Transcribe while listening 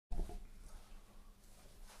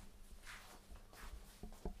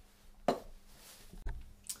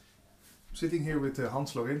sitting here with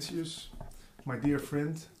Hans Laurentius, my dear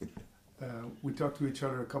friend. We talked to each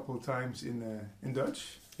other a couple of times in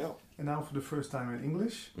Dutch, Yeah. and now for the first time in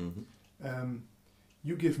English. Mm-hmm.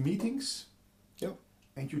 You give meetings, Yeah.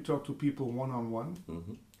 and you talk to people one-on-one.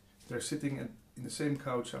 Mm-hmm. They're sitting in the same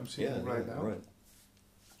couch I'm sitting right now. Right.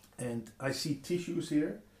 And I see tissues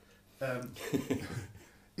here.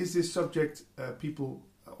 Is this subject people,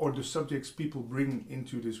 or the subjects people bring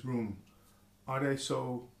into this room, are they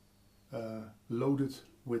so loaded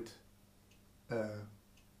with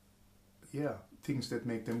things that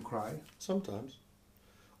make them cry? Sometimes.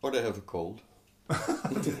 Or they have a cold.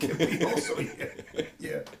 That can be also,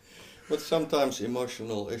 yeah. But sometimes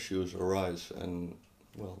emotional issues arise and,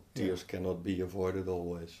 well, tears cannot be avoided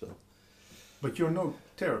always. So. But you're no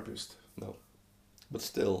therapist. No. But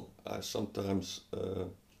still, I sometimes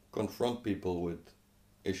confront people with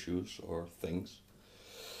issues or things.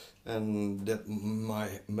 And that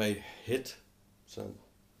may hit. So,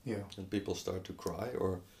 Yeah. and people start to cry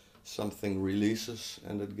or something releases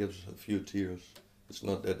and it gives a few tears. It's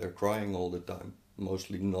not that they're crying all the time.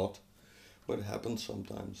 Mostly not. But it happens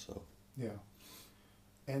sometimes. So. Yeah.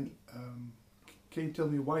 And can you tell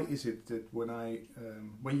me why is it that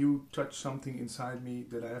when you touch something inside me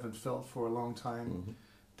that I haven't felt for a long time, Mm-hmm.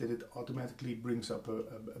 that it automatically brings up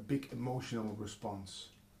a big emotional response?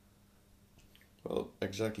 Well,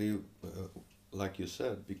 exactly like you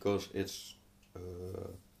said, because it's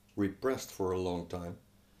repressed for a long time.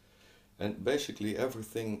 And basically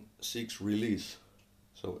everything seeks release.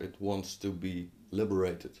 So it wants to be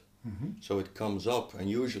liberated. Mm-hmm. So it comes up and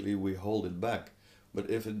usually we hold it back. But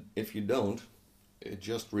if you don't, it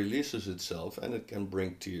just releases itself and it can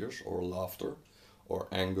bring tears or laughter or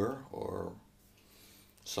anger or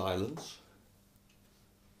silence.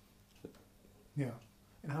 Yeah.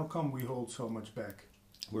 And how come we hold so much back?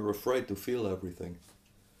 We're afraid to feel everything.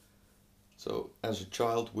 So as a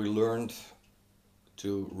child we learned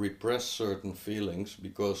to repress certain feelings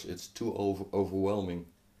because it's too overwhelming.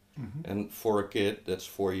 Mm-hmm. And for a kid that's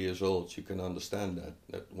 4 years old, you can understand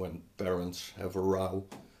that when parents have a row,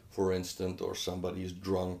 for instance, or somebody is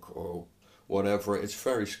drunk or whatever, it's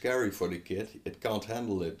very scary for the kid. It can't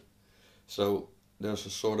handle it. So there's a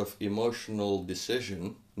sort of emotional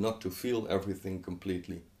decision not to feel everything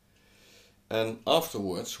completely. And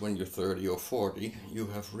afterwards, when you're 30 or 40, you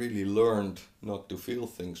have really learned not to feel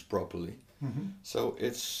things properly. Mm-hmm. So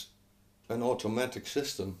it's an automatic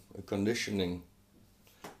system, a conditioning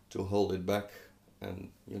to hold it back. And,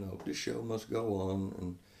 the show must go on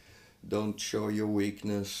and don't show your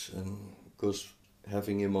weakness. And because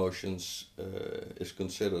having emotions is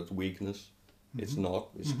considered weakness. Mm-hmm. It's not,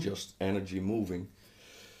 it's mm-hmm. just energy moving.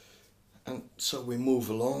 And so we move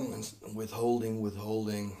along and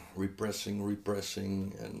withholding,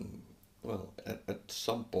 repressing, and, well, at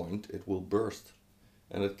some point it will burst.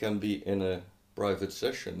 And it can be in a private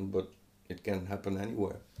session, but it can happen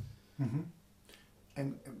anywhere. Mm-hmm.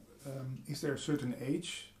 And is there a certain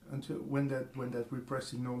age until when that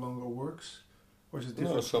repressing no longer works, or is it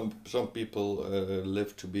different? No, some people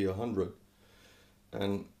live to be 100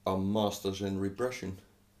 and are masters in repression.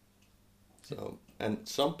 So, and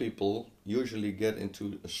some people usually get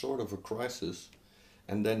into a sort of a crisis,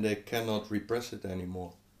 and then they cannot repress it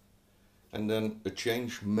anymore, and then a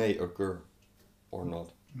change may occur. Or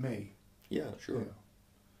not? May. Yeah, sure. Yeah.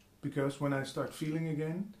 Because when I start feeling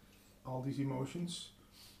again all these emotions,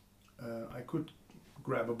 I could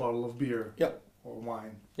grab a bottle of beer. Yeah. Or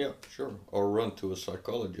wine. Yeah, sure. Or run to a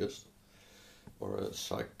psychologist or a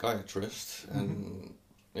psychiatrist, mm-hmm. and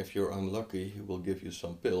if you're unlucky, he will give you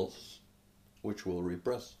some pills, which will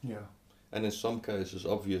repress. Yeah. And in some cases,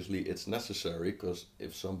 obviously, it's necessary, because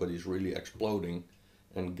if somebody's really exploding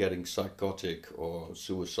and getting psychotic or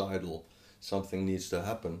suicidal, something needs to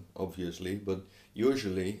happen, obviously, but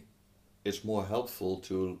usually it's more helpful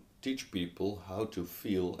to teach people how to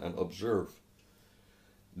feel and observe.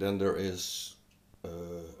 Then there is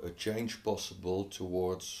a change possible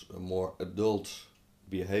towards a more adult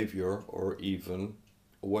behavior or even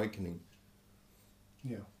awakening.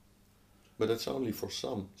 Yeah. But it's only for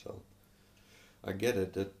some, so I get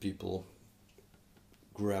it that people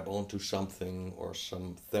grab onto something or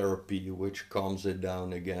some therapy which calms it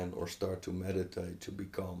down again, or start to meditate to be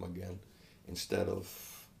calm again, instead of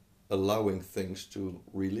allowing things to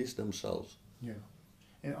release themselves. Yeah.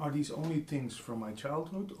 And are these only things from my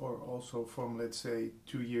childhood, or also from, let's say,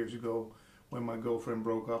 2 years ago when my girlfriend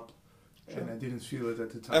broke up? Sure. And I didn't feel it at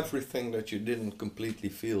the time? Everything that you didn't completely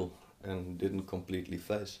feel and didn't completely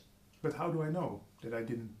face. But how do I know that I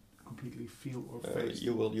didn't completely feel or face?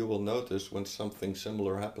 You will notice when something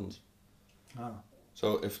similar happens. Ah.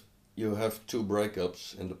 So if you have 2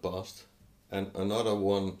 breakups in the past, and another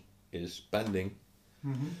one is pending,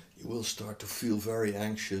 Mm-hmm. you will start to feel very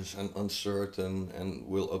anxious and uncertain and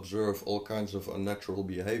will observe all kinds of unnatural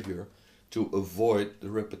behavior to avoid the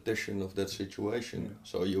repetition of that situation. Yeah.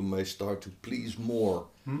 So you may start to please more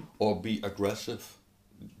Mm-hmm. or be aggressive.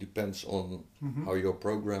 Depends on Mm-hmm. how your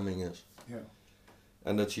programming is. Yeah.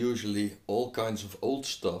 And that's usually all kinds of old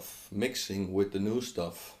stuff mixing with the new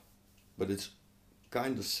stuff. But it's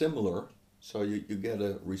kind of similar, so you get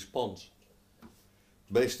a response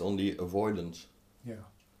based on the avoidance. Yeah.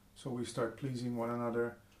 So we start pleasing one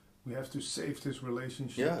another. We have to save this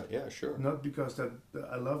relationship. Yeah, sure. Not because that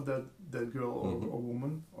I love that girl or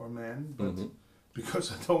woman or man, but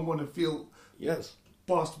because I don't want to feel Yes,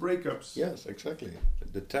 past breakups. yes, exactly.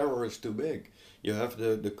 The terror is too big. You have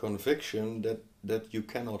the conviction that you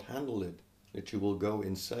cannot handle it, that you will go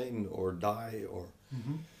insane or die or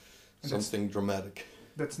Mm-hmm. something dramatic.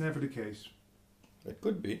 That's never the case. It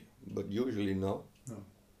could be, but usually no. No.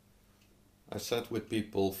 I sat with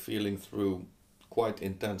people feeling through quite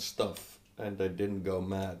intense stuff and they didn't go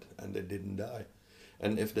mad and they didn't die.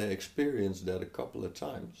 And if they experience that a couple of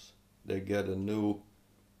times, they get a new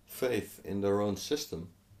faith in their own system.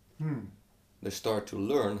 They start to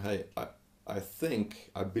learn, hey,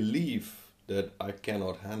 I believe that I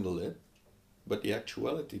cannot handle it, but the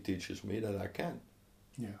actuality teaches me that I can.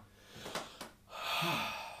 Yeah.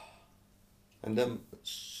 And then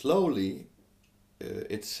slowly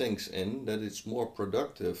it sinks in that it's more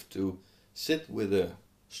productive to sit with a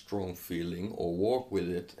strong feeling or walk with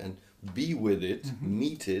it and be with it,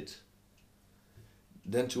 meet it,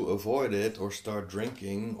 than to avoid it or start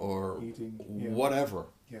drinking or Eating. whatever.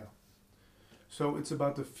 Yeah. So it's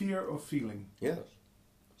about the fear of feeling. Yes,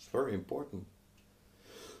 it's very important.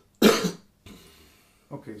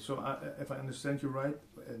 Okay, so if I understand you right,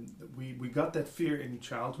 and we got that fear in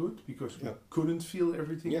childhood because we couldn't feel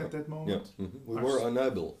everything at that moment. Yeah. We were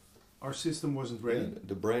unable. Our system wasn't ready. Yeah,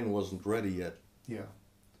 the brain wasn't ready yet. Yeah.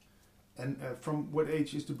 And from what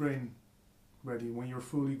age is the brain ready? When you're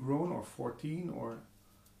fully grown or 14 or...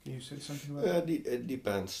 Can you say something about that? It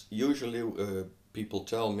depends. Usually people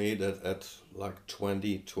tell me that at like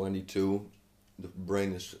 20, 22, the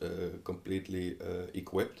brain is completely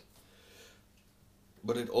equipped.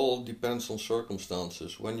 But it all depends on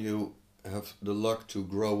circumstances. When you have the luck to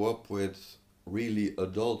grow up with really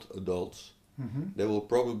adults, they will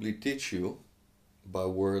probably teach you by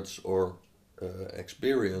words or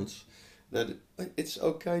experience that it's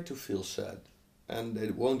okay to feel sad. And they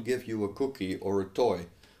won't give you a cookie or a toy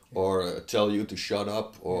or tell you to shut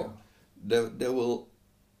up, or they will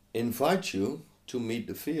invite you to meet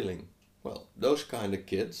the feeling. Well, those kind of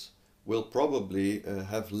kids will probably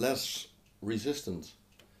have less resistance.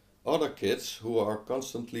 Other kids who are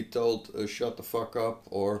constantly told shut the fuck up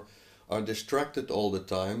or are distracted all the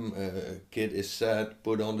time, kid is sad,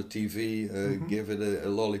 put on the TV, give it a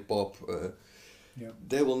lollipop,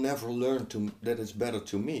 they will never learn that it's better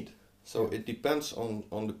to meet. So it depends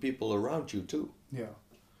on the people around you too. Yeah.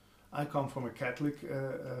 I come from a Catholic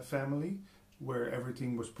family where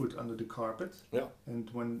everything was put under the carpet. Yeah. And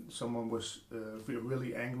when someone was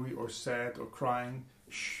really angry or sad or crying,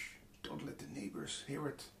 shh, don't let the neighbors hear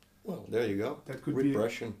it. Well, there you go. That could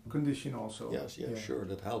repression. Be a condition also. Yes, sure,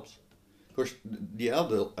 that helps. Because the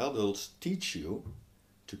adults teach you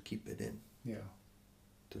to keep it in. Yeah.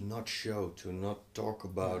 To not show, to not talk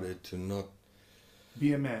about it, to not...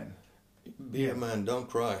 Be a man. Be a man, don't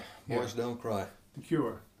cry. Boys, don't cry. The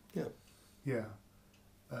cure. Yeah. Yeah.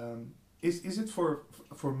 Is it for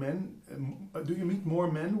men? Do you meet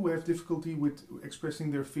more men who have difficulty with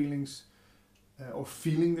expressing their feelings or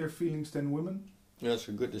feeling their feelings than women? That's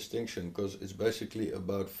a good distinction, because it's basically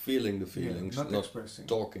about feeling the feelings, not expressing.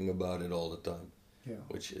 Talking about it all the time,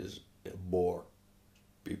 which is a bore.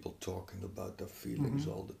 People talking about their feelings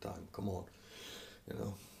all the time. Come on, you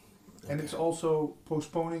know. And it's also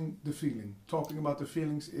postponing the feeling. Talking about the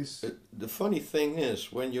feelings is... The funny thing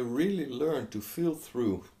is, when you really learn to feel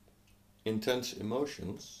through intense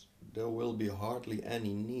emotions, there will be hardly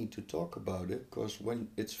any need to talk about it, because when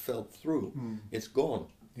it's felt through, it's gone.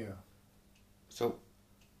 Yeah. So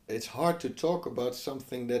it's hard to talk about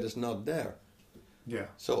something that is not there. Yeah.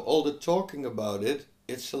 So all the talking about it,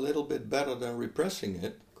 it's a little bit better than repressing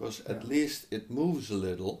it, because at least it moves a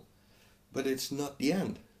little, but it's not the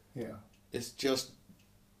end. Yeah. It's just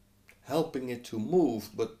helping it to move,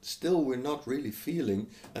 but still we're not really feeling.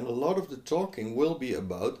 And a lot of the talking will be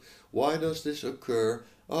about, why does this occur?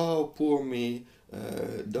 Oh, poor me.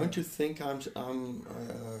 Don't you think I'm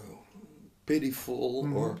pitiful?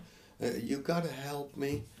 Or you gotta help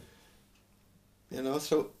me. You know,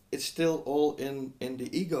 so it's still all in the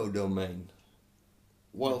ego domain.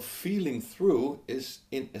 while feeling through is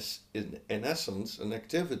in essence an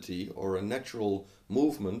activity or a natural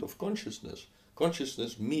movement of consciousness.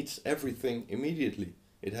 Consciousness meets everything immediately.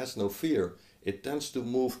 It has no fear. It tends to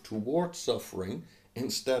move towards suffering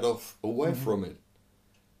instead of away from it.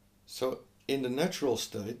 So in the natural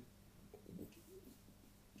state,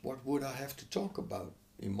 what would I have to talk about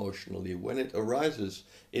emotionally? When it arises,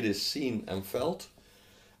 it is seen and felt,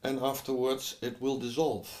 and afterwards it will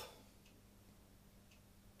dissolve.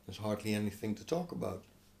 There's hardly anything to talk about.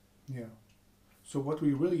 Yeah. So what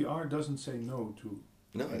we really are doesn't say no to.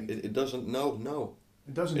 No, it doesn't know no.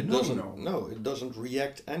 It doesn't It know doesn't no. no. It doesn't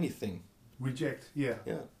react anything. Reject. Yeah.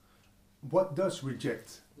 Yeah. What does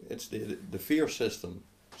reject? It's the fear system.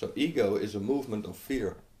 So ego is a movement of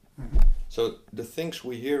fear. So the things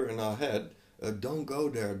we hear in our head, don't go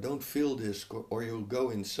there, don't feel this, or you'll go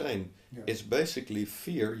insane. Yeah. It's basically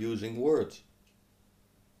fear using words.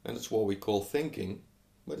 And it's what we call thinking,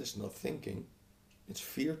 but it's not thinking. It's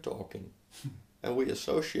fear talking. And we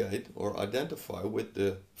associate or identify with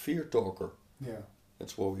the fear talker. Yeah.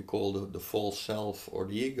 That's what we call the false self or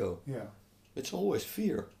the ego. Yeah. It's always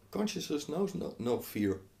fear. Consciousness knows no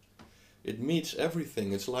fear. It meets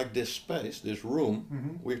everything. It's like this space, this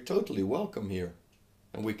room. We're totally welcome here.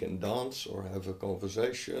 And we can dance or have a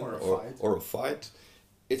conversation or a fight.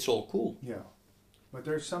 It's all cool. Yeah. But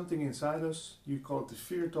there's something inside us, you call it the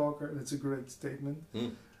fear talker, that's a great statement,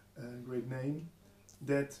 great name,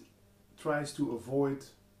 that tries to avoid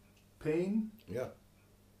pain. Yeah.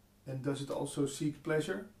 And does it also seek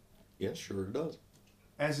pleasure? Yes, sure it does.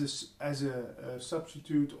 As a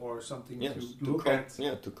substitute or something Yes, to look at?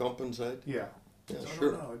 Yeah, to compensate. Yeah. Yeah, So,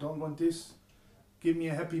 sure. No, I don't want this. Give me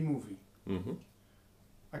a happy movie.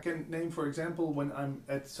 I can name, for example, when I'm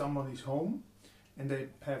at somebody's home and they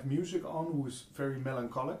have music on who is very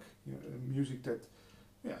melancholic, music that,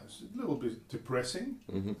 is a little bit depressing.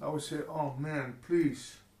 I would say, oh man,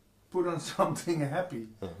 please put on something happy.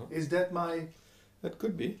 Is that my... It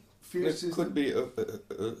could be. Fear it system? could be a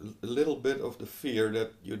little bit of the fear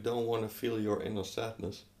that you don't want to feel your inner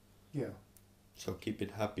sadness. Yeah. So keep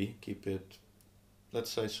it happy, keep it,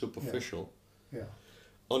 let's say, superficial. Yeah.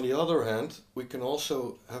 On the other hand, we can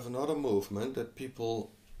also have another movement that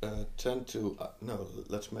people tend to... no,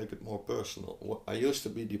 let's make it more personal. I used to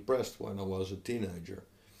be depressed when I was a teenager.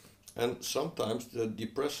 And sometimes the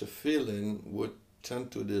depressive feeling would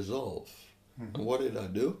tend to dissolve. And what did I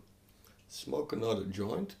do? Smoke another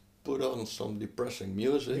joint, put on some depressing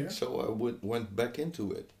music, so I went back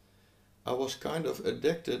into it. I was kind of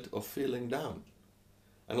addicted of feeling down.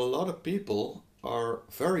 And a lot of people are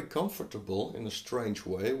very comfortable in a strange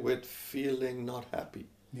way with feeling not happy.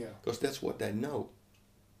 Yeah. Because that's what they know.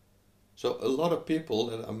 So a lot of people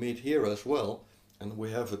that I meet here as well, and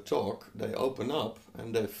we have a talk, they open up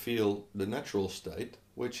and they feel the natural state,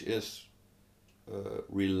 which is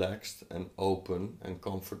relaxed and open and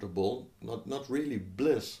comfortable. Not really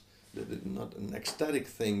bliss, not an ecstatic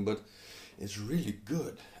thing, but it's really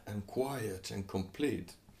good and quiet and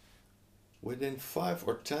complete. Within 5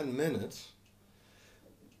 or 10 minutes,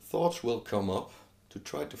 thoughts will come up to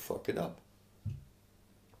try to fuck it up.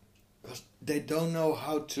 Because they don't know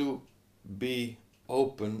how to be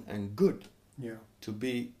open and good. Yeah.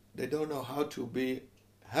 They don't know how to be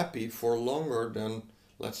happy for longer than,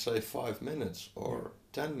 let's say, 5 minutes or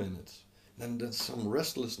 10 minutes. Then there's some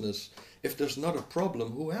restlessness. If there's not a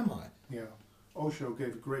problem, who am I? Yeah. Osho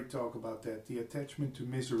gave a great talk about that, the attachment to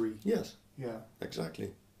misery. Yes. Yeah.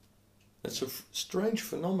 Exactly. It's a strange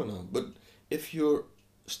phenomenon, but if you're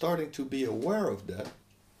starting to be aware of that,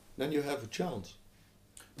 then you have a chance.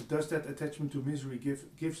 But does that attachment to misery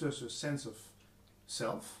gives us a sense of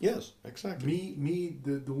self? Yes, exactly. Me,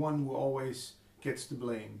 the one who always gets the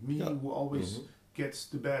blame. Me, who always gets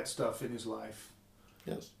the bad stuff in his life.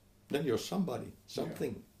 Yes. Then you're somebody,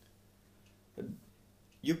 something. Yeah.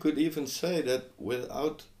 You could even say that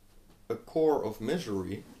without a core of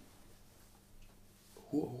misery,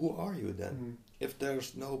 who are you then? If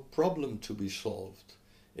there's no problem to be solved,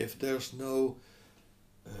 if there's no...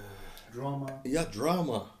 drama. Yeah,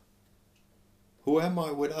 drama. Who am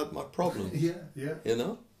I without my problems? Yeah. You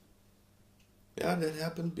know? Yeah, that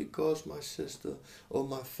happened because my sister or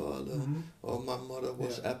my father or my mother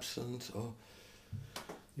was absent. Or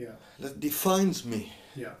that defines me.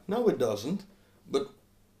 Yeah. No, it doesn't. But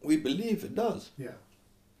we believe it does. Yeah.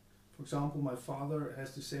 For example, my father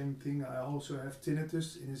has the same thing. I also have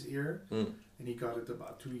tinnitus in his ear, and he got it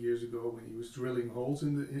about 2 years ago when he was drilling holes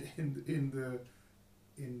in the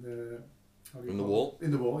wall.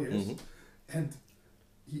 In the wall, yes. And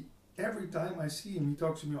every time I see him, he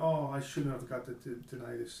talks to me, oh, I shouldn't have got the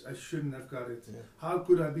tinnitus. I shouldn't have got it. Yeah. How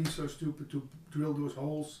could I be so stupid to drill those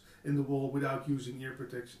holes in the wall without using ear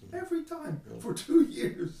protection? Every time, for 2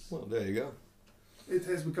 years. Well, there you go. It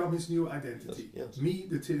has become his new identity. Yes. Me,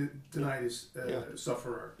 the tinnitus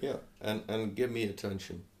sufferer. Yeah, and give me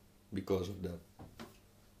attention because of that.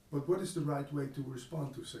 But what is the right way to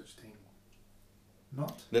respond to such thing?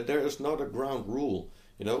 Not? That there is not a ground rule.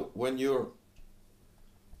 You know, when you're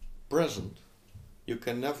present, you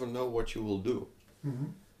can never know what you will do. Mm-hmm.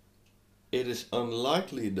 It is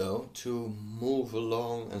unlikely, though, to move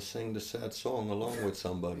along and sing the sad song along with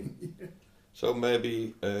somebody. Yeah. So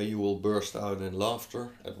maybe you will burst out in laughter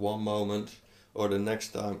at one moment, or the next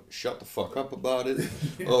time, shut the fuck up about it.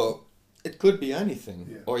 Yeah. Or it could be anything.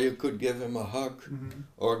 Yeah. Or you could give him a hug,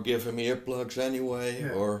 or give him earplugs anyway,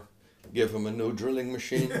 Yeah. or give him a new drilling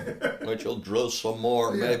machine, which will drill some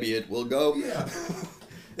more, Yeah. maybe it will go. Yeah.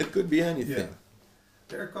 It could be anything. Yeah.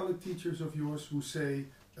 There are college teachers of yours who say,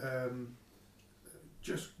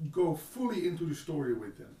 just go fully into the story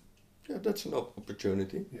with them. Yeah, that's an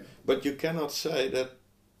opportunity. Yeah. But you cannot say that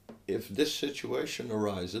if this situation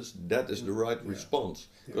arises, that is the right response.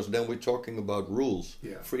 Because then we're talking about rules.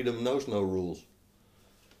 Yeah. Freedom knows no rules.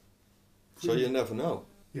 So you never know.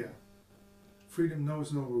 Yeah. Freedom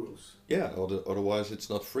knows no rules. Yeah, otherwise it's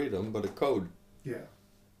not freedom, but a code. Yeah.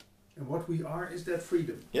 And what we are is that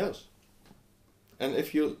freedom. Yes. And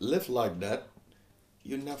if you live like that,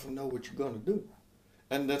 you never know what you're going to do.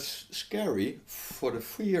 And that's scary for the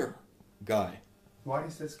fear guy. Why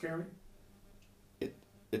is that scary?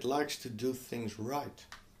 It likes to do things right.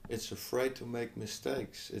 It's afraid to make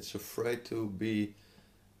mistakes. It's afraid to be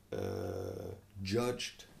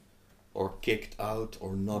judged or kicked out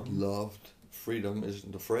or not loved. Freedom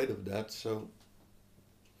isn't afraid of that, so...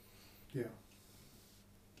 Yeah.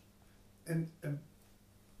 And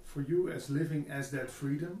for you as living as that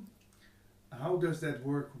freedom, how does that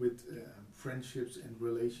work with friendships and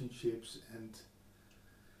relationships, and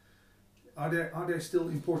are they still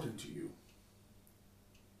important to you?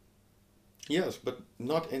 Yes, but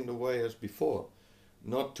not in the way as before.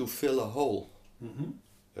 Not to fill a hole.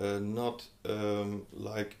 Not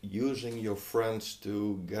like using your friends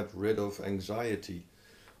to get rid of anxiety.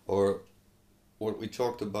 Or what we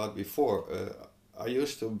talked about before. I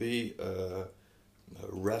used to be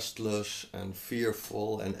restless and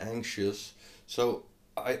fearful and anxious. So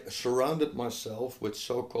I surrounded myself with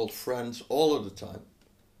so-called friends all of the time.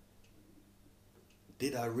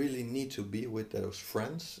 Did I really need to be with those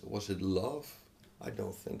friends? Was it love? I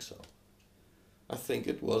don't think so. I think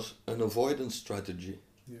it was an avoidance strategy.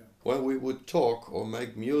 Yeah. When we would talk or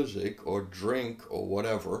make music or drink or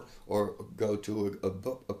whatever, or go to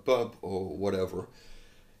a pub or whatever,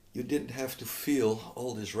 you didn't have to feel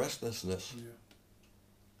all this restlessness. Yeah.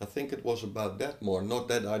 I think it was about that more. Not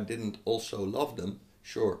that I didn't also love them.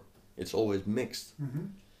 Sure, it's always mixed.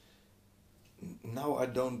 Now I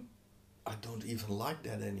don't even like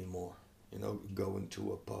that anymore. You know, going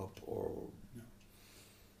to a pub or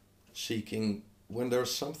seeking. When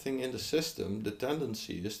there's something in the system, the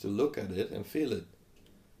tendency is to look at it and feel it,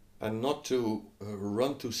 and not to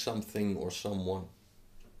run to something or someone.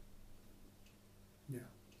 Yeah.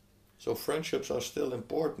 So friendships are still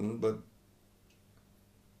important, but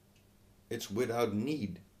it's without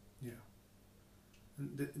need. Yeah.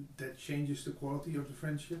 And that changes the quality of the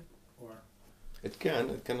friendship, or? It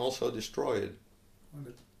can also destroy it. Well,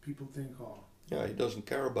 that people think, oh. Yeah, he doesn't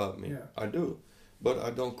care about me. Yeah. I do. But I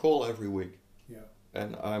don't call every week. Yeah.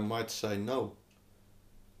 And I might say no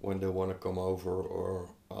when they want to come over or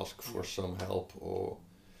ask for some help. Or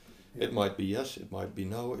it might be yes, it might be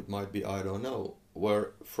no, it might be I don't know.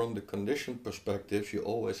 Where from the conditioned perspective, you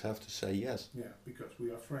always have to say yes. Yeah, because we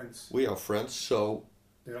are friends. We are friends, so...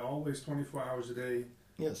 They're always 24 hours a day.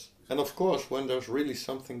 Yes. And of course, when there's really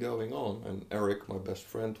something going on, and Eric, my best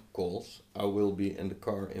friend, calls, I will be in the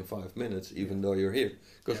car in 5 minutes, even though you're here.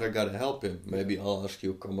 Because I got to help him. Maybe I'll ask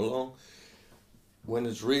you to come along. When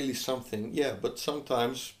it's really something, but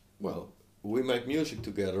sometimes, well, we make music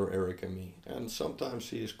together, Eric and me. And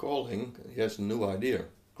sometimes he is calling, he has a new idea.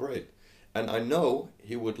 Great. And I know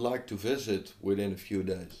he would like to visit within a few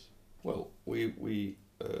days. Well, we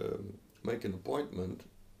make an appointment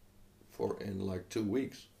for in like 2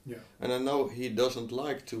 weeks. Yeah. And I know he doesn't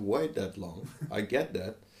like to wait that long. I get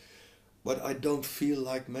that. But I don't feel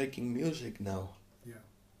like making music now. Yeah.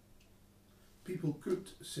 People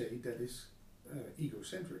could say that is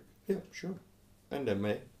egocentric. Yeah, sure. And they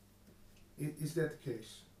may. Is that the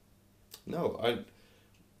case? No,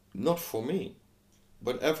 not for me.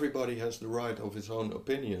 But everybody has the right of his own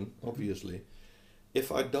opinion, obviously.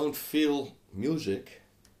 If I don't feel music,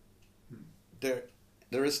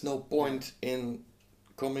 there is no point in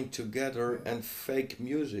coming together Yeah. and fake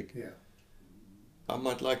music. Yeah. I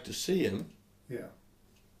might like to see him. Yeah.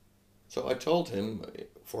 So I told him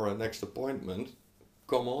for our next appointment,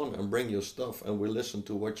 come on and bring your stuff and we'll listen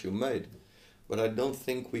to what you made. But I don't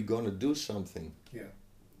think we're gonna do something. Yeah.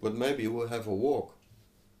 But maybe we'll have a walk.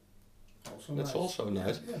 Also That's nice. also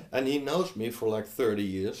nice. Yeah. And he knows me for like 30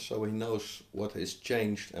 years, so he knows what has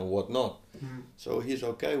changed and what not. Mm. So he's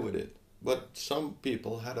okay with it. But some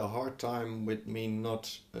people had a hard time with me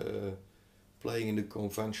not playing in the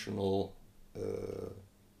conventional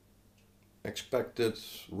expected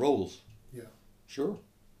roles. Yeah. Sure.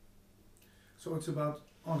 So it's about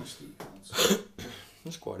honesty. Also.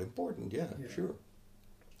 That's quite important, yeah, Yeah. sure.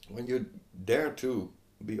 When you dare to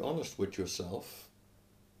be honest with yourself,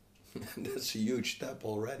 that's a huge step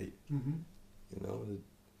already. Mm-hmm. You know.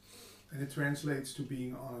 And it translates to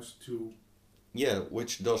being honest to. Yeah,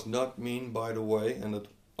 which does not mean, by the way, and that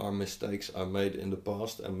are mistakes I made in the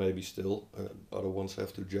past, and maybe still other ones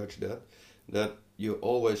have to judge that you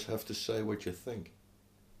always have to say what you think.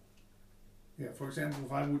 Yeah. For example,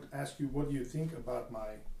 if I would ask you, what do you think about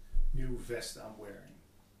my new vest I'm wearing?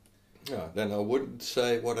 Yeah, then I wouldn't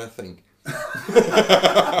say what I think.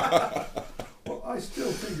 Well, I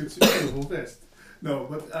still think it's a beautiful vest. No,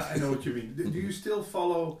 but I know what you mean. Do you still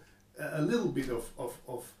follow a little bit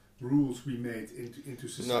of rules we made into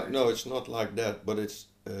society? No, it's not like that. But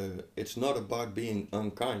it's not about being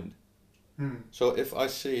unkind. Hmm. So if I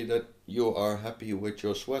see that you are happy with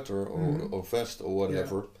your sweater or vest or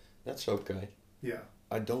whatever, that's okay. Yeah.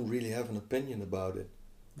 I don't really have an opinion about it.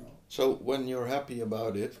 No. So when you're happy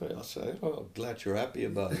about it, I'll say, "Oh, glad you're happy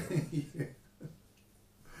about it." Yeah.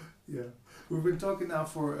 Yeah. We've been talking now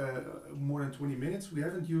for more than 20 minutes. We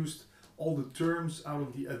haven't used all the terms out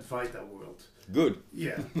of the a-dvaita world. Good.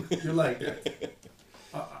 Yeah, you like that.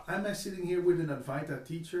 Am I sitting here with an a-dvaita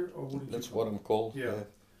teacher, or what? That's what I'm called. Yeah.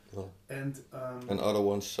 Well, And other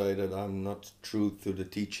ones say that I'm not true to the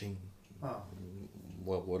teaching.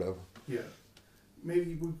 Well, whatever. Yeah.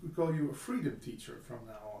 Maybe we could call you a freedom teacher from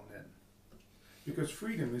now on then. Because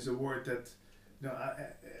freedom is a word that, you know,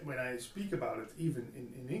 when I speak about it, even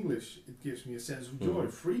in English, it gives me a sense of joy.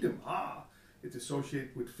 Freedom, it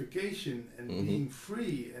associates with vacation and being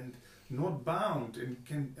free and not bound, and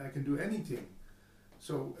I can do anything.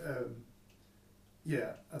 So,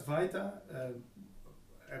 a-dvaita,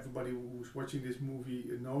 everybody who's watching this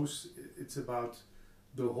movie knows it's about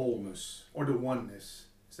the wholeness or the oneness.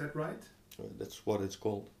 Is that right? That's what it's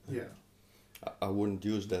called. Yeah. I wouldn't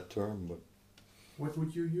use that term, but What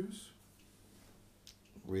would you use?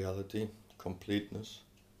 reality, completeness,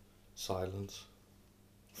 silence,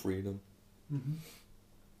 freedom. Mm-hmm.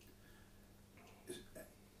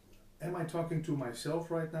 Am I talking to myself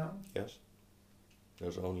right now? Yes.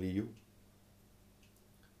 There's only you.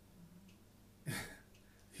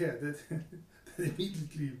 Yeah, that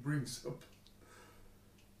immediately brings up.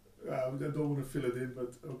 I don't want to fill it in,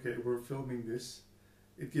 but okay, we're filming this.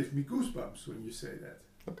 It gives me goosebumps when you say that.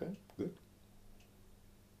 Okay, good.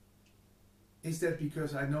 Is that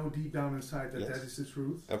because I know deep down inside that Yes. that is the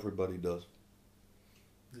truth? Everybody does.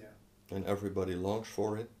 Yeah. And everybody longs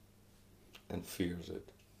for it and fears it.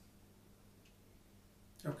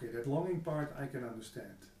 Okay, that longing part I can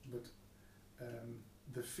understand, but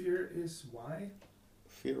the fear is why?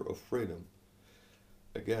 Fear of freedom.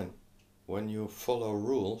 Again, when you follow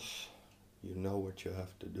rules, you know what you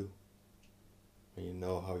have to do. And you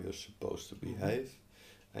know how you're supposed to behave,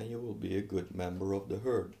 and you will be a good member of the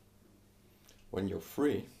herd. When you're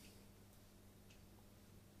free,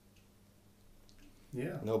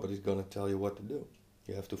 nobody's going to tell you what to do.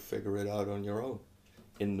 You have to figure it out on your own.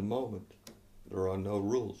 In the moment, there are no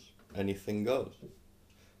rules. Anything goes.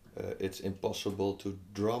 It's impossible to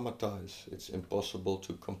dramatize. It's impossible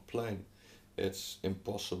to complain. It's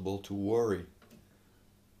impossible to worry.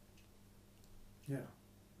 Yeah.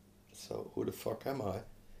 So who the fuck am I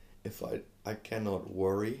if I cannot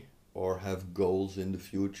worry or have goals in the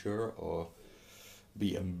future or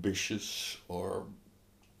be ambitious, or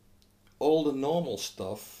all the normal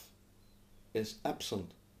stuff is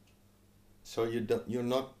absent. So you're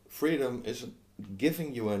not, freedom isn't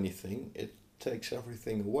giving you anything, it takes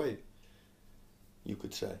everything away, you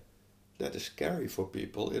could say. That is scary for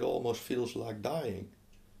people. It almost feels like dying.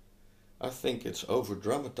 I think it's over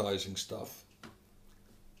dramatizing stuff,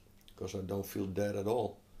 because I don't feel dead at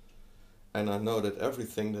all. And I know that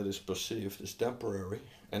everything that is perceived is temporary,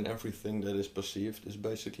 and everything that is perceived is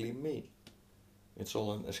basically me. It's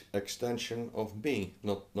all an extension of me,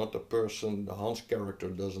 not the person. The Hans character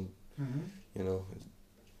doesn't, you know,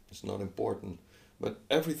 it's not important. But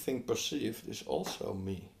everything perceived is also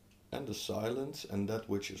me. and the silence and that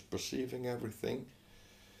which is perceiving everything,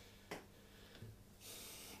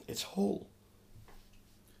 it's whole.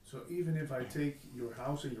 So even if I take your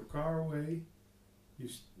house and your car away,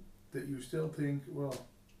 you still think, well,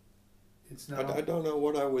 it's now... I don't know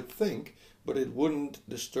what I would think, but it wouldn't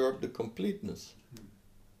disturb the completeness.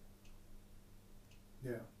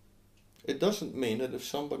 Yeah. It doesn't mean that if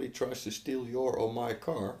somebody tries to steal your or my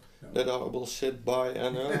car, No. that I will sit by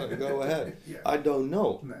and go ahead. Yeah. I don't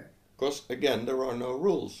know. No. Because, again, there are no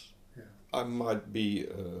rules. Yeah. I might be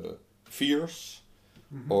fierce,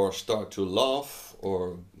 Mm-hmm. or start to laugh,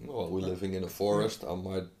 or, well, we're living in a forest, I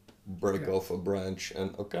might break off a branch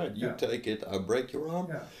and, okay, you take it, I break your arm.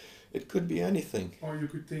 Yeah. It could be anything. Or you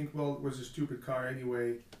could think, well, it was a stupid car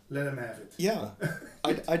anyway, let him have it. Yeah,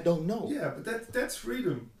 I don't know. Yeah, but that's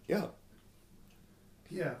freedom. Yeah.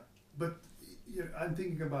 Yeah, but I'm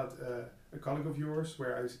thinking about a colleague of yours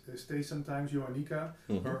where I stay sometimes, Joannika,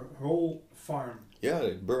 her whole farm. Yeah,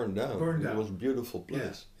 it burned down. Burned down. It was a beautiful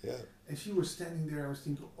place. Yeah. And she was standing there, I was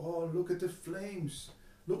thinking, oh, look at the flames.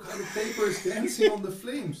 Look how the paper is dancing on the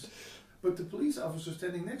flames. But the police officer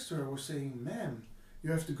standing next to her was saying, ma'am,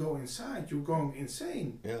 you have to go inside, you're going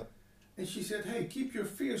insane. Yeah. And she said, hey, keep your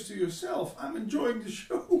fears to yourself. I'm enjoying the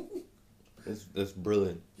show. That's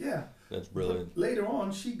brilliant. Yeah. That's brilliant. But later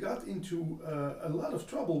on, she got into a lot of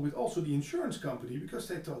trouble with also the insurance company because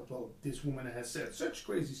they thought, well, this woman has said such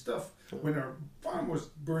crazy stuff when her farm was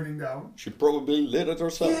burning down. She probably lit it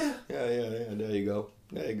herself. Yeah. Yeah. There you go.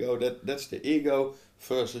 There you go. That's the ego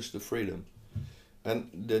versus the freedom. And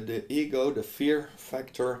the ego, the fear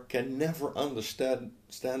factor, can never understand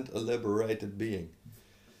a liberated being.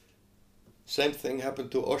 Same thing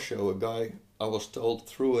happened to Osho, a guy, I was told,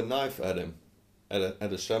 threw a knife at him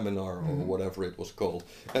at a seminar or whatever it was called.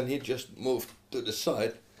 And he just moved to the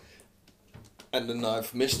side and the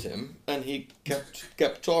knife missed him and he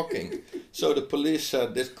kept talking. So the police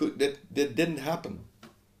said that didn't happen.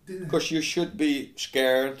 Because you should be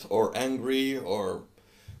scared or angry or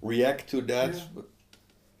react to that. Yeah.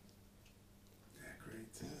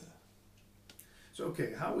 Great. So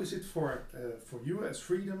okay, how is it for you as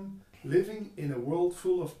freedom living in a world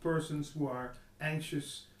full of persons who are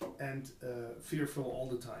anxious and fearful all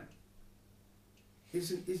the time? Is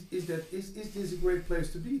this a great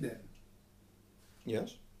place to be then?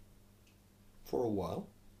 Yes. For a while.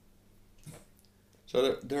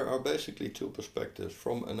 So there are basically two perspectives.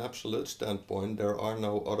 From an absolute standpoint, there are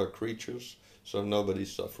no other creatures, so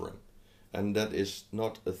nobody's suffering. And that is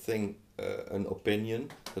not a thing, an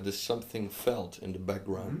opinion, that is something felt in the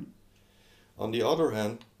background. Mm-hmm. On the other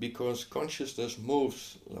hand, because consciousness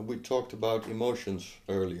moves, we talked about emotions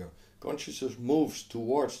earlier, consciousness moves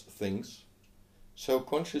towards things, so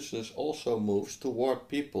consciousness also moves toward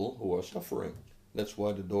people who are suffering. That's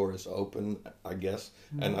why the door is open, I guess,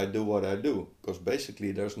 and I do what I do, because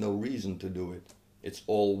basically there's no reason to do it. It's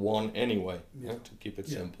all one anyway, to keep it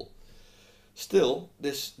simple. Still,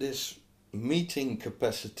 this meeting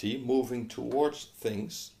capacity, moving towards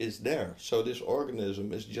things, is there. So this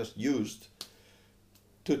organism is just used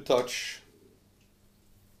to touch,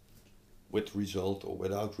 with result or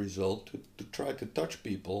without result, to try to touch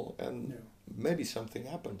people, and maybe something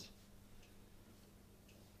happens.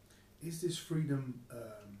 Is this freedom,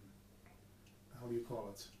 how do you call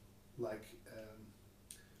it, like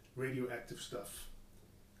radioactive stuff?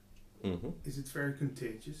 Mm-hmm. Is it very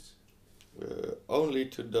contagious? Only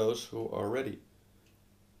to those who are ready.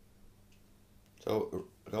 So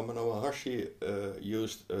Ramana Maharshi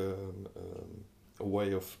used a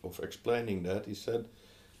way of explaining that. He said,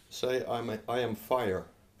 say I am fire,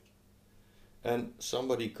 and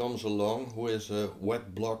somebody comes along who is a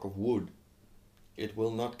wet block of wood. It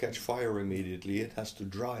will not catch fire immediately, it has to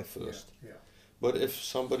dry first. Yeah. But if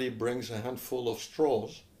somebody brings a handful of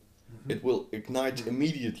straws, it will ignite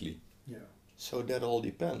immediately. Yeah. So that all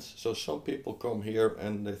depends. So some people come here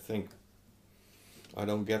and they think, I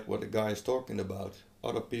don't get what the guy is talking about.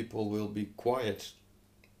 Other people will be quiet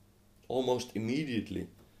almost immediately.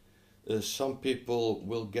 Some people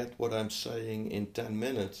will get what I'm saying in 10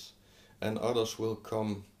 minutes, and others will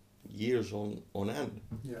come years on end.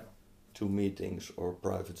 Yeah. To meetings or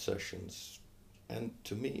private sessions, and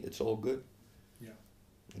to me it's all good. Yeah.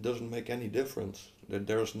 It doesn't make any difference.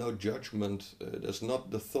 There's no judgment. There's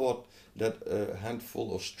not the thought that a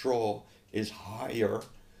handful of straw is higher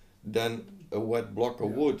than a wet block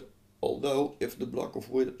of wood. Although if the block of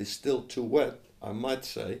wood is still too wet, I might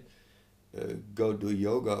say go do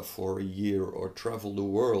yoga for a year, or travel the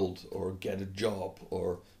world, or get a job,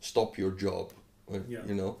 or stop your job.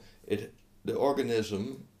 You know, the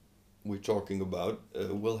organism we're talking about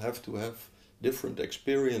will have to have different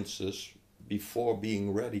experiences before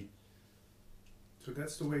being ready. So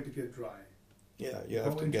that's the way to get dry. Yeah, you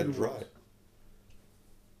have to get dry.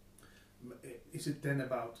 Is it then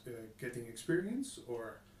about getting experience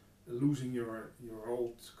or losing your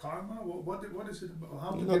old karma? What is it about?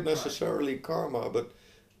 How to Not get dry? necessarily karma, but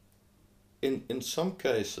in some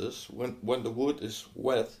cases, when the wood is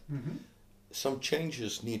wet, some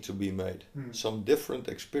changes need to be made, some different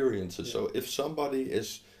experiences. Yeah. So if somebody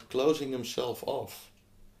is closing himself off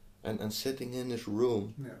and sitting in his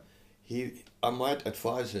room, I might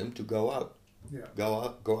advise him to go out. Yeah.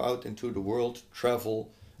 Go out into the world,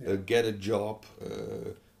 travel, Yeah. get a job,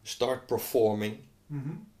 start performing.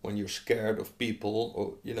 Mm-hmm. When you're scared of people,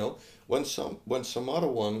 or when some other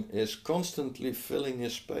one is constantly filling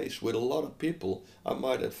his space with a lot of people, I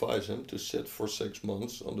might advise him to sit for 6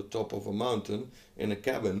 months on the top of a mountain in a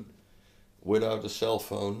cabin without a cell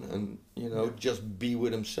phone and just be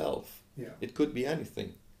with himself. Yeah. It could be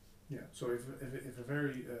anything. Yeah. So if a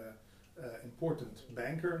very important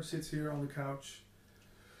banker sits here on the couch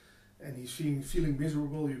and he's feeling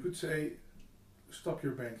miserable, you could say, stop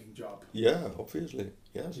your banking job. Yeah, obviously,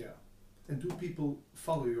 yes. Yeah. And do people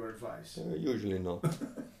follow your advice? Usually not.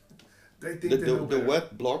 They think they know the better.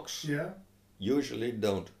 wet blocks Yeah. usually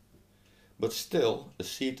don't. But still, a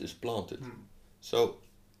seed is planted. So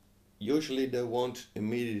usually they won't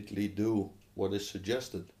immediately do what is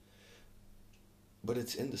suggested. But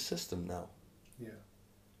it's in the system now. Yeah.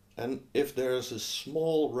 And if there is a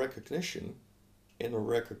small recognition, it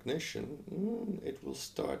will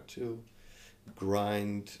start to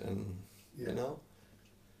grind and,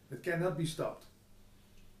 It cannot be stopped.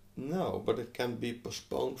 No, but it can be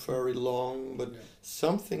postponed very long, but Yeah.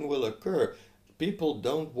 something will occur. People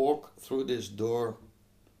don't walk through this door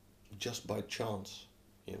just by chance,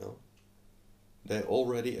 They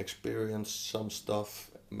already experienced some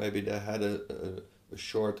stuff. Maybe they had a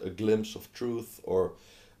glimpse of truth, or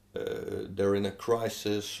they're in a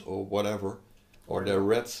crisis or whatever, or they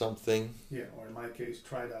read something. Yeah, or in my case,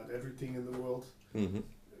 tried out everything in the world. Mm-hmm.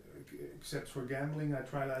 Except for gambling, I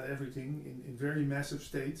tried out everything in very massive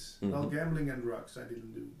states. Mm-hmm. Well, gambling and drugs I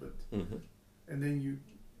didn't do, but and then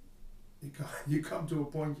you come to a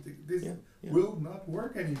point you think this will not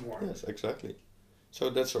work anymore. Yes, exactly. So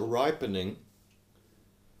that's a ripening,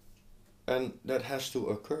 and that has to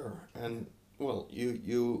occur. And well,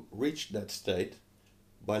 you reach that state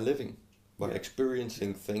by living, by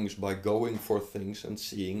experiencing things, by going for things and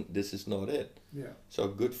seeing this is not it. Yeah. So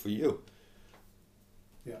good for you.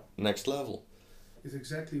 Yeah. Next level. It's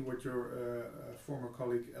exactly what your former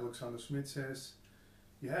colleague Alexander Smith says.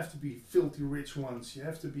 You have to be filthy rich once. You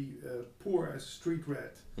have to be poor as a street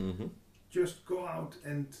rat. Mm-hmm. Just go out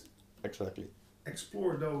and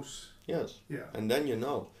explore those. Yes. Yeah. And then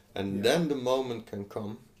and then the moment can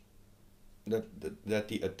come that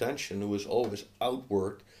the attention, who is always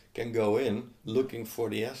outward, can go in looking for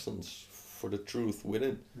the essence, for the truth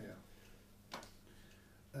within. Yeah.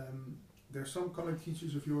 There are some college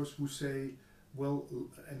teachers of yours who say, well,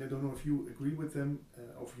 and I don't know if you agree with them,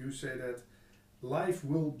 or if you say that life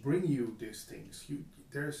will bring you these things. You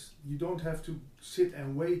don't have to sit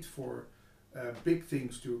and wait for big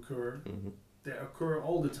things to occur. Mm-hmm. They occur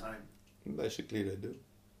all the time. Basically, they do.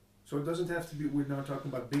 So it doesn't have to be, we're now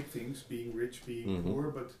talking about big things, being rich, being poor,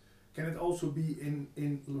 but can it also be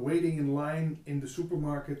in waiting in line in the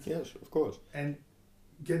supermarket? Yes, of course. And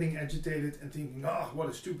getting agitated and thinking, what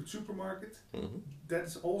a stupid supermarket. Mm-hmm.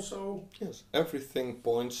 That's also... Yes, everything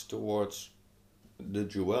points towards the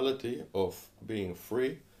duality of being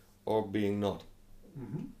free or being not.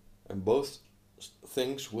 Mm-hmm. And both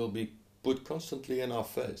things will be put constantly in our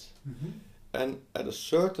face. Mm-hmm. And at a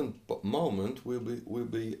certain moment, we'll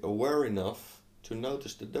be aware enough to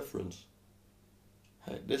notice the difference.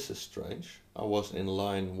 Hey, this is strange. I was in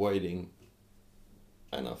line waiting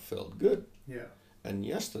and I felt good. Yeah. And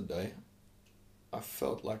yesterday, I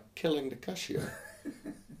felt like killing the cashier.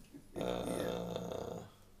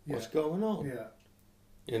 What's going on? Yeah.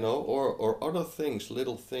 Or other things,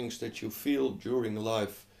 little things that you feel during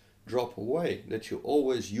life drop away, that you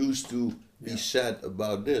always used to be sad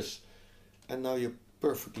about this. And now you're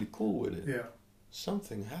perfectly cool with it. Yeah.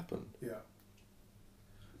 Something happened. Yeah.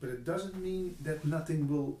 But it doesn't mean that nothing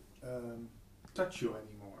will touch you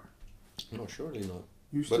anymore. No, surely not.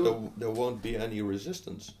 But there won't be any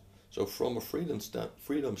resistance. So from a freedom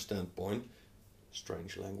standpoint,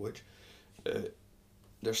 strange language,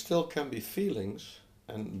 there still can be feelings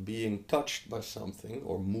and being touched by something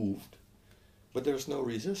or moved, but there's no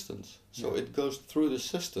resistance. So it goes through the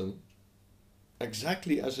system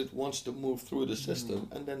exactly as it wants to move through the system,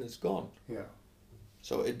 and then it's gone. Yeah.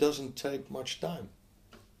 So it doesn't take much time.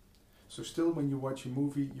 So still when you watch a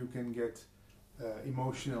movie, you can get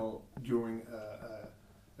emotional during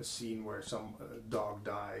a scene where some dog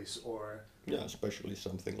dies or... Yeah, especially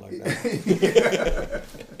something like that.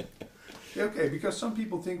 Okay, because some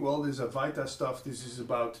people think, well, this a-dvaita stuff, this is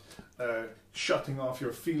about shutting off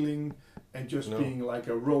your feeling and just being like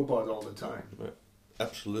a robot all the time. No,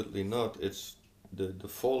 absolutely not. It's the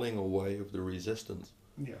falling away of the resistance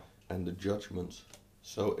and the judgments.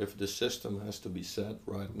 So if the system has to be sad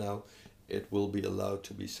right now, it will be allowed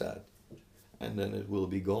to be sad. And then it will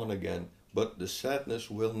be gone again. But the sadness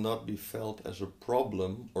will not be felt as a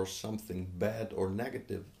problem or something bad or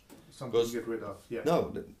negative. Something to get rid of, yeah.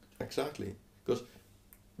 No, exactly. Because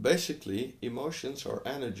basically, emotions are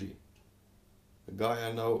energy. A guy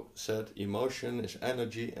I know said, emotion is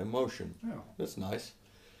energy, emotion. Yeah. That's nice.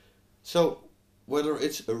 So, whether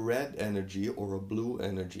it's a red energy or a blue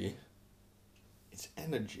energy, it's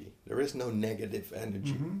energy. There is no negative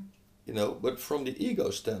energy. Mm-hmm. You know, but from the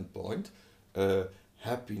ego standpoint,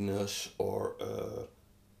 happiness or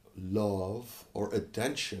love or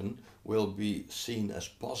attention will be seen as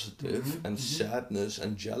positive, and sadness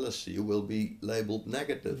and jealousy will be labeled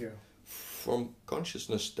negative. Yeah. From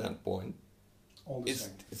consciousness standpoint, All the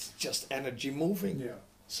same. it's just energy moving. Yeah.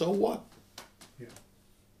 So what? Yeah.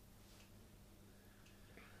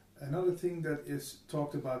 Another thing that is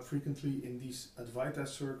talked about frequently in these a-dvaita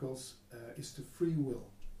circles is the free will.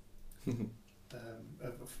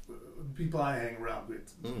 People I hang around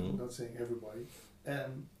with, I'm not saying everybody.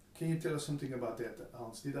 Can you tell us something about that,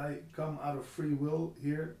 Hans? Did I come out of free will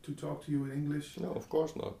here to talk to you in English? No, of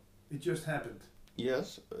course not. It just happened.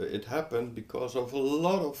 Yes, it happened because of a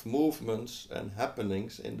lot of movements and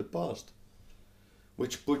happenings in the past,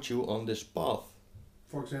 which put you on this path.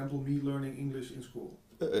 For example, me learning English in school.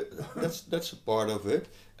 That's a part of it.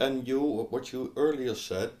 And you, what you earlier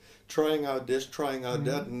said, trying out this, trying out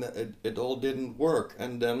that, and it all didn't work.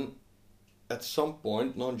 And then at some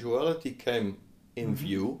point, non-duality came in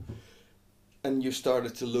view, and you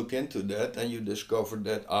started to look into that, and you discovered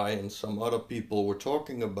that I and some other people were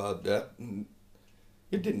talking about that.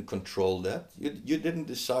 You didn't control that. You didn't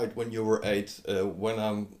decide when you were 8, when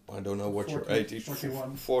I don't know what 40, your age is,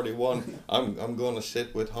 41, I'm going to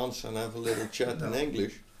sit with Hans and have a little chat in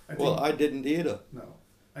English. I didn't either. No.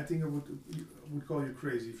 I think I would call you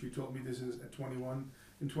crazy if you told me this is at 21.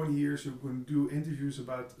 In 20 years you're going to do interviews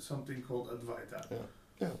about something called a-dvaita.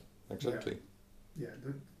 Yeah, exactly. Yeah,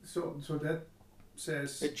 so that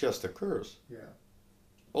says... It just occurs. Yeah.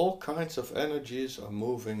 All kinds of energies are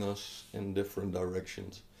moving us in different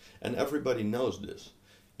directions. And everybody knows this.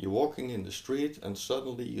 You're walking in the street and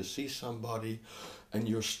suddenly you see somebody and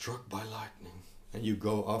you're struck by lightning. And you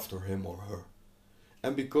go after him or her.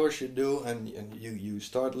 And because you do, and you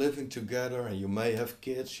start living together and you may have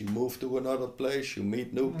kids, you move to another place, you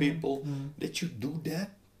meet new people. Did you do that?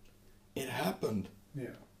 It happened.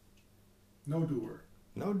 Yeah. No doer.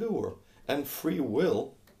 No doer. And free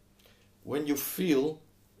will, when you feel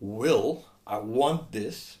will, I want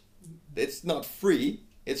this, it's not free,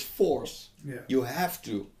 it's force. Yeah. You have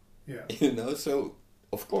to. Yeah. You know, so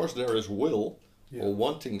of course there is will or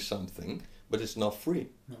wanting something, but it's not free.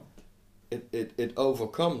 No. It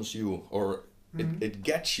overcomes you, or it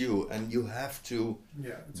gets you, and you have to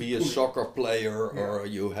be a soccer player, or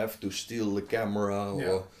you have to steal the camera,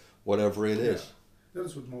 or whatever it is.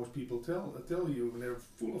 That's what most people tell you when they're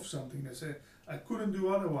full of something. They say, I couldn't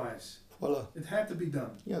do otherwise. Voila. It had to be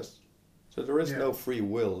done. Yes. So there is no free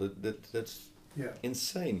will. That's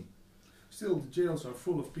insane. Still, the jails are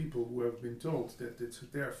full of people who have been told that it's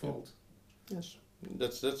their fault. Yes.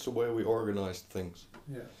 That's the way we organize things.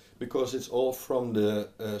 Yeah. Because it's all from the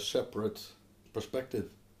separate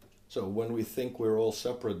perspective. So when we think we're all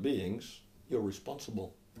separate beings, you're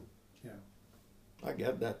responsible. Yeah. I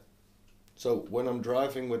get that. So when I'm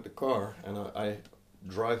driving with the car and I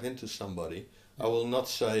drive into somebody, I will not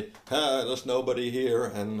say, there's nobody here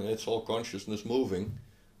and it's all consciousness moving.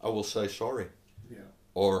 I will say sorry. Yeah.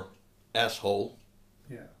 Or asshole.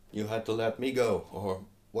 Yeah. You had to let me go, or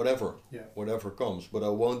whatever. Yeah. Whatever comes. But I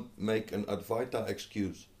won't make an a-dvaita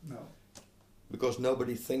excuse. No. Because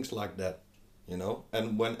nobody thinks like that. You know?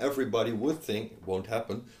 And when everybody would think, it won't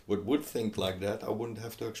happen, but would think like that, I wouldn't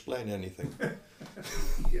have to explain anything.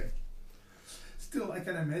 Yeah. Still, I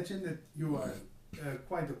can imagine that you are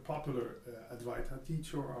quite a popular a-dvaita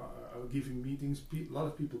teacher, or giving meetings. A lot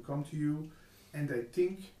of people come to you and they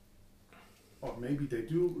think, or maybe they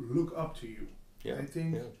do, look up to you. Yeah. They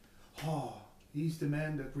think, he's the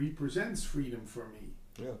man that represents freedom for me.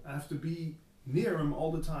 Yeah. I have to be near him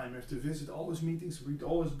all the time. I have to visit all his meetings, read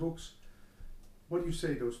all his books. What would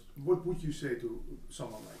you say to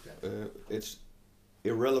someone like that? It's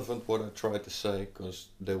irrelevant what I try to say, because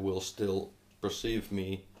they will still perceive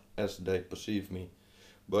me as they perceive me.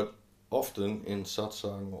 But often in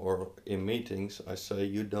satsang or in meetings, I say,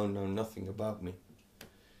 you don't know nothing about me.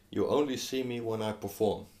 You only see me when I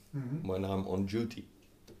perform, when I'm on duty,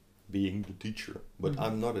 being the teacher. But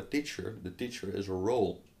I'm not a teacher. The teacher is a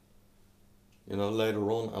role. You know,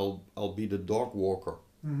 later on I'll be the dog walker,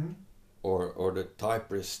 or the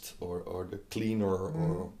typist, or the cleaner,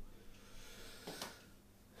 or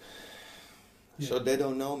so they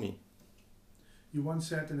don't know me. You once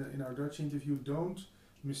said in our Dutch interview, don't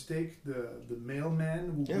mistake the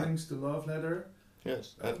mailman who brings the love letter.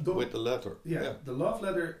 Yes, with the letter. Yeah, the love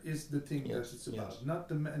letter is the thing that it's about, not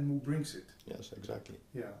the man who brings it. Yes, exactly.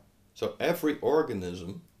 Yeah. So every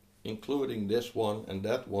organism, including this one and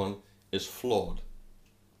that one, is flawed.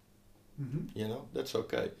 You know, that's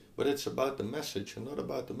okay. But it's about the message and not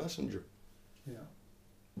about the messenger. Yeah.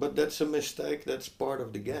 But that's a mistake, that's part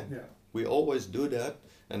of the game. Yeah. We always do that,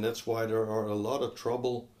 and that's why there are a lot of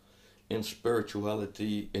trouble in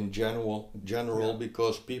spirituality in general,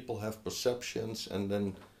 because people have perceptions, and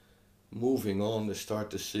then moving on they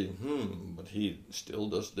start to see, but he still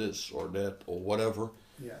does this or that or whatever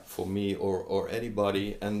for me or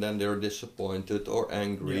anybody, and then they're disappointed or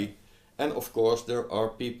angry. Yeah. And of course there are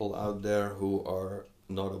people out there who are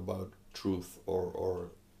not about truth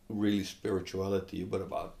or really spirituality, but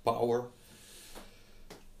about power.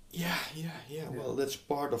 Yeah. Well, that's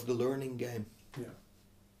part of the learning game. Yeah.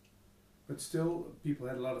 But still, people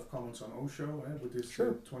had a lot of comments on Osho with his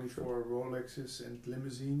 24 Rolexes and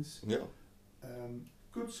limousines. Yeah.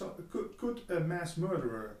 Could a mass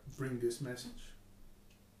murderer bring this message?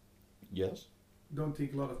 Yes. Don't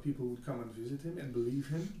think a lot of people would come and visit him and believe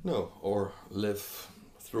him? No, or live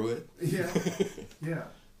through it. Yeah. Yeah.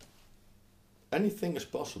 Anything is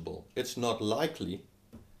possible. It's not likely,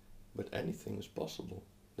 but anything is possible.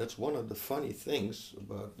 That's one of the funny things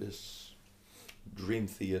about this dream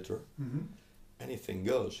theater. Anything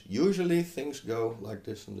goes. Usually things go like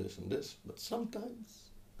this and this and this, but sometimes,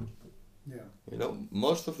 you know,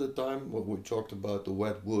 most of the time, what we talked about, the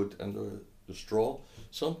wet wood and the straw,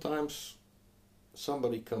 sometimes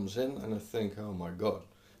somebody comes in and I think, oh my God,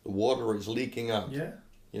 the water is leaking out. Yeah.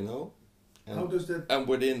 You know? And how does that... And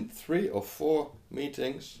within 3 or 4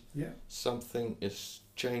 meetings, something is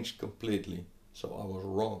changed completely. So I was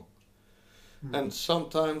wrong. And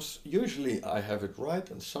sometimes, usually I have it right,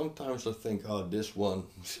 and sometimes I think, oh, this one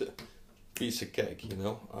is a piece of cake, you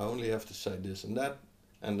know. I only have to say this and that,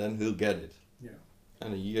 and then he'll get it. Yeah.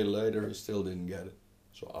 And a year later, he still didn't get it.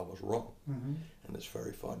 So I was wrong. And it's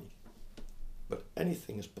very funny. But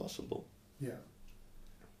anything is possible. Yeah.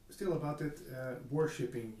 Still about that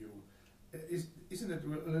worshipping you. Isn't it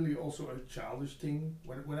really also a childish thing?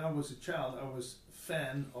 When I was a child, I was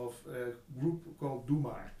fan of a group called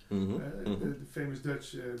Doemar, the famous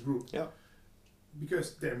Dutch group. Yeah.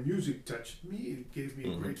 Because their music touched me, it gave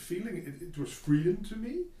me a great feeling, it was freedom to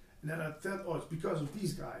me. And then I thought, oh, it's because of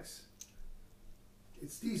these guys.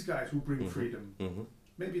 It's these guys who bring freedom.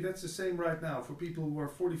 Maybe that's the same right now for people who are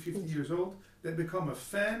 40, 50 years old. They become a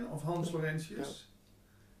fan of Hans Laurentius.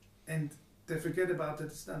 And they forget about that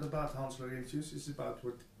it's not about Hans Laurentius, it's about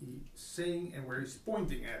what he's saying and where he's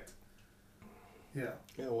pointing at. Yeah.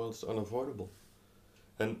 Yeah, well, it's unavoidable.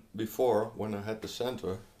 And before, when I had the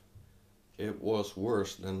center, it was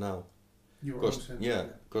worse than now. Your own center? Yeah,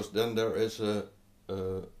 because then there is a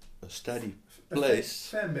steady place.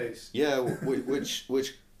 Fan base. Yeah,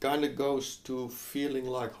 which kind of goes to feeling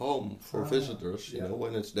like home for visitors, you know,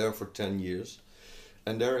 when it's there for 10 years.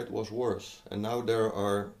 And there it was worse. And now there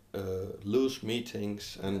are loose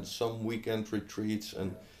meetings and some weekend retreats,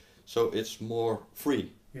 and so it's more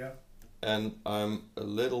free. Yeah. And I'm a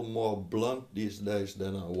little more blunt these days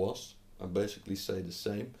than I was. I basically say the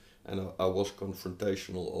same, and I was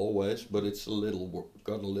confrontational always, but it's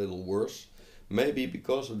got a little worse. Maybe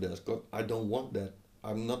because of that. I don't want that.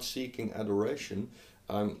 I'm not seeking adoration.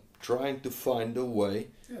 I'm trying to find a way.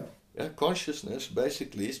 Yeah. Consciousness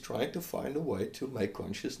basically is trying to find a way to make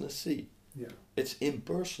consciousness see. Yeah. It's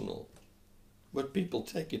impersonal, but people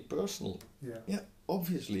take it personal. Yeah. Yeah.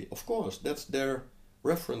 Obviously, of course, that's their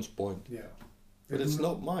reference point. Yeah. But it's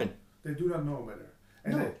not mine. They do not know better.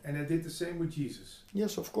 And they did the same with Jesus.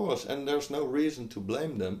 Yes, of course. And there's no reason to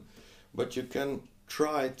blame them, but you can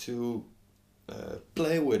try to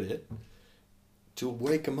play with it to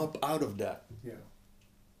wake them up out of that. Yeah.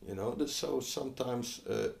 You know, so sometimes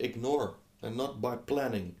ignore, and not by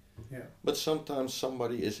planning. Yeah. But sometimes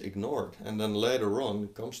somebody is ignored, and then later on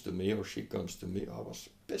comes to me, or she comes to me, I was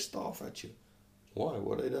pissed off at you. Why?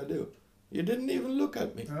 What did I do? You didn't even look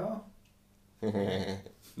at me. Oh.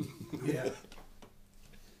 Yeah.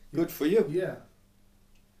 Good for you. Yeah.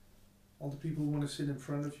 All the people want to sit in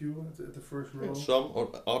front of you at the first row. And some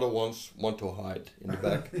or other ones want to hide in the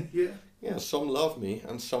back. Yeah. Yeah, some love me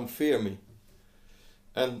and some fear me.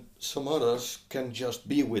 And some others can just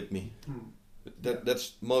be with me.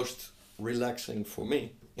 That's most relaxing for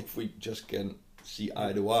me, if we just can see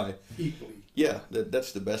eye to eye. Equally. Yeah,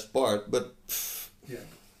 that's the best part, but... Yeah.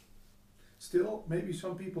 Still, maybe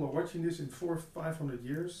some people are watching this in 400-500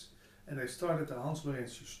 years, and they started the Hans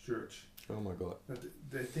Laurentius Church. Oh my God. But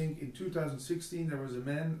they think in 2016 there was a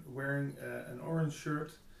man wearing an orange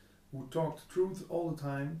shirt who talked truth all the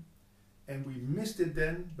time, and we missed it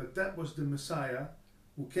then, but that was the Messiah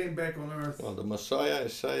who came back on earth. Well, the Messiah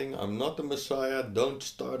is saying, I'm not the Messiah, don't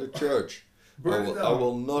start a church. Burn it down. I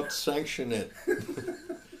will not sanction it.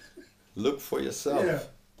 Look for yourself. Yeah.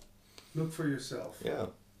 Look for yourself. Yeah.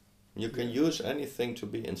 You can use anything to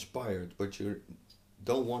be inspired, but you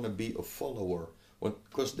don't want to be a follower,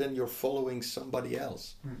 because then you're following somebody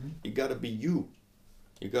else. You got to be you.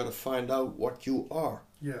 You got to find out what you are.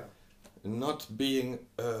 Yeah. Not being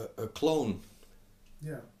a clone.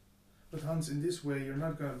 Yeah. But Hans, in this way, you're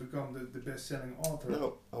not going to become the best-selling author.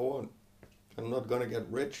 No, I won't. I'm not going to get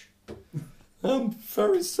rich. I'm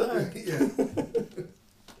very sad. Yeah.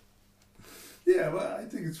 Yeah, well, I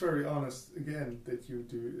think it's very honest, again, that you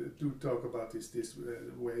do talk about this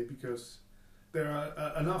way, because there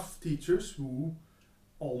are enough teachers who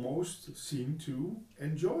almost seem to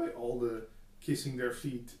enjoy all the kissing their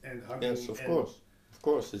feet and hugging. Yes, of course. Of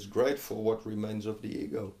course, it's great for what remains of the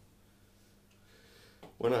ego.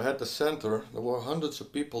 When I had the center, there were hundreds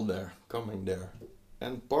of people there, coming there.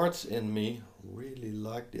 And parts in me really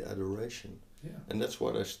liked the adoration. Yeah. And that's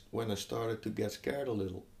when I started to get scared a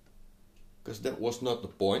little. Because that was not the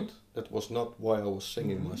point. That was not why I was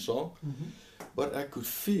singing my song. But I could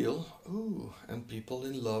feel, ooh, and people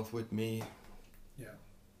in love with me. Yeah.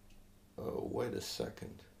 Oh, wait a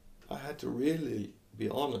second. I had to really be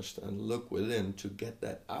honest and look within to get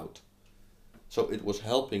that out. So it was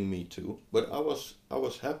helping me too. But I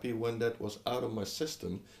was happy when that was out of my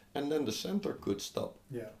system, and then the center could stop.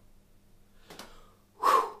 Yeah.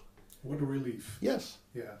 What a relief. Yes.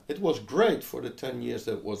 Yeah. It was great for the 10 years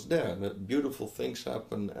that was there, and beautiful things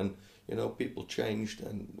happened, and people changed,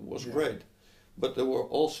 and it was great. But there were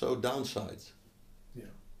also downsides.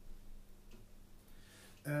 Yeah.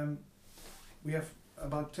 We have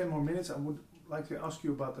about 10 more minutes. I would like to ask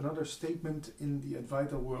you about another statement in the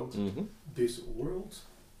a-dvaita world. This world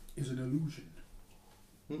is an illusion.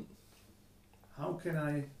 How can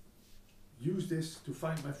I use this to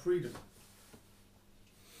find my freedom?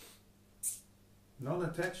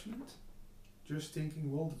 Non-attachment, just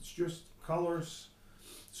thinking, well, it's just colors,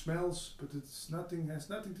 smells, but has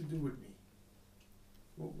nothing to do with me.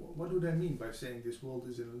 What do they mean by saying this world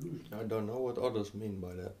is an illusion? I don't know what others mean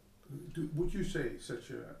by that. Would you say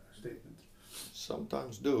such a statement?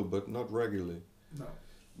 Sometimes do, but not regularly. No.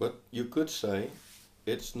 But you could say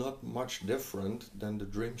it's not much different than the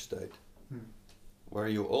dream state, where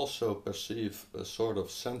you also perceive a sort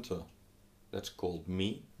of center that's called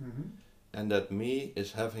me, and that me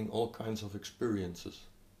is having all kinds of experiences.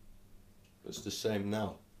 It's the same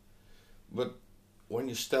now. But when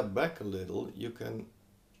you step back a little, you can,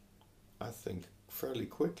 I think, fairly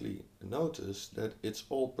quickly notice that it's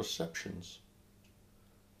all perceptions.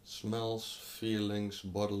 Smells, feelings,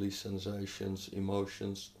 bodily sensations,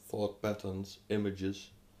 emotions, thought patterns, images.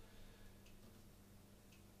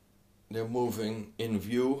 They're moving in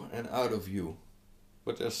view and out of view.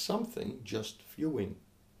 But there's something just viewing.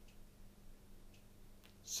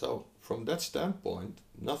 So, from that standpoint,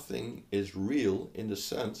 nothing is real in the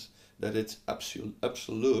sense that it's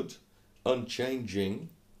absolute, unchanging,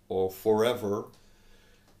 or forever.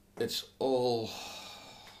 It's all...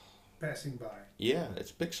 passing by. Yeah,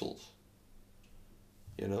 it's pixels.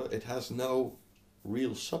 It has no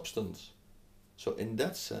real substance. So in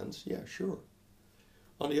that sense, yeah, sure.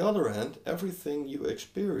 On the other hand, everything you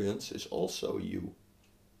experience is also you.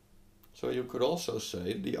 So you could also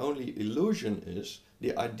say the only illusion is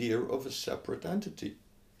the idea of a separate entity.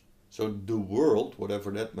 So the world, whatever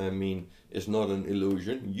that may mean, is not an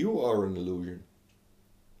illusion. You are an illusion.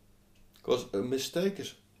 Because a mistake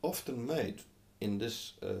is often made in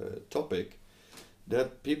this topic,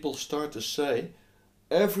 that people start to say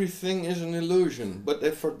everything is an illusion, but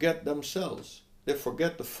they forget themselves. They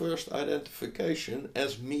forget the first identification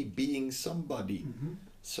as me being somebody,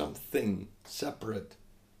 something separate.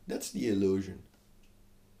 That's the illusion.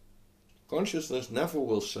 Consciousness never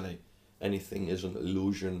will say anything is an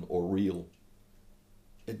illusion or real.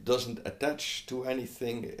 It doesn't attach to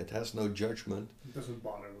anything, it has no judgment. It doesn't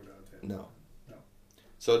bother without that. No.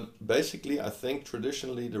 So basically, I think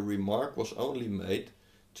traditionally the remark was only made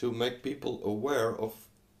to make people aware of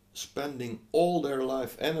spending all their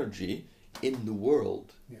life energy in the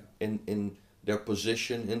world, in their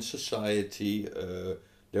position in society,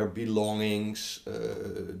 their belongings,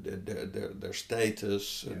 their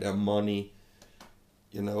status, their money.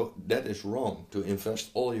 You know, that is wrong, to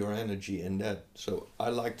invest all your energy in that. So I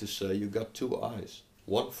like to say you got two eyes.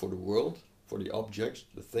 One for the world, for the objects,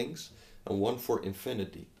 the things, and one for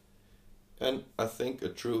infinity. And I think a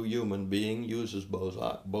true human being uses both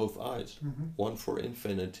eyes. Mm-hmm. One for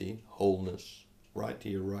infinity, wholeness, right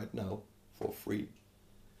here, right now, for free.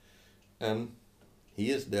 And he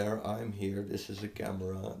is there, I'm here, this is a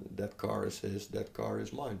camera, that car is his, that car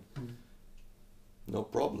is mine. Mm. No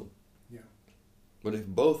problem. Yeah. But if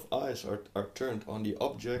both eyes are turned on the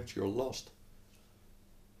object, you're lost.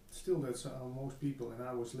 Still, that's how most people, and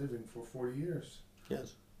I was living for 40 years.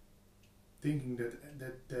 Yes. Thinking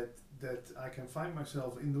that I can find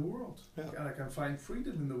myself in the world. Yeah. And I can find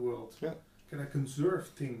freedom in the world. Yeah. Can I conserve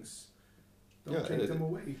things? Don't take them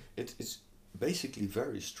away. It's basically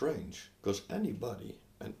very strange, because anybody,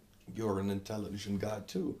 and you're an intelligent guy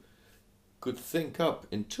too, could think up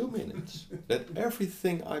in 2 minutes that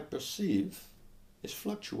everything I perceive is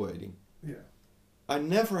fluctuating. Yeah. I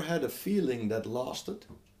never had a feeling that lasted.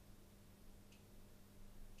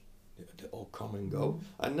 They all come and go.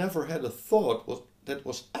 I never had a thought that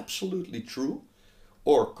was absolutely true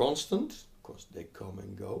or constant, because they come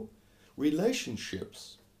and go.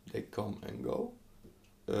 Relationships, they come and go.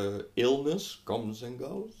 Illness comes and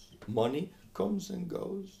goes. Money comes and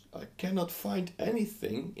goes. I cannot find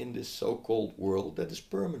anything in this so-called world that is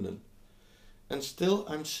permanent. And still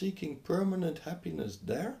I'm seeking permanent happiness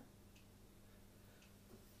there?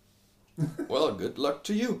 Well, good luck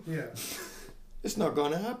to you. Yeah. It's not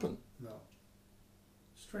going to happen. No.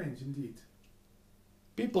 Strange indeed.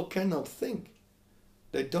 People cannot think.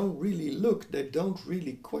 They don't really look. They don't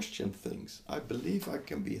really question things. I believe I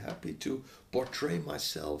can be happy to portray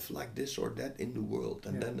myself like this or that in the world,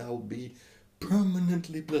 and then I'll be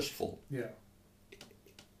permanently blissful. Yeah.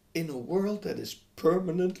 In a world that is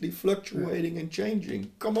permanently fluctuating and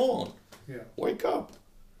changing. Come on. Yeah. Wake up.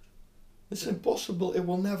 It's impossible. It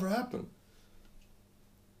will never happen.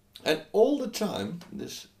 And all the time,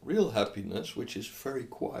 this real happiness, which is very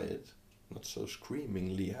quiet, not so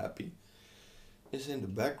screamingly happy, is in the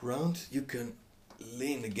background. You can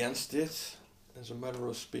lean against it, as a matter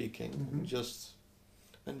of speaking, and just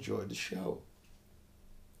enjoy the show.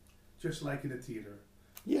 Just like in a theater.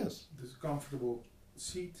 Yes. There's a comfortable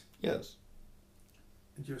seat. Yes.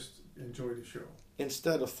 And just enjoy the show.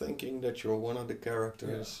 Instead of thinking that you're one of the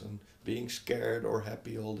characters and being scared or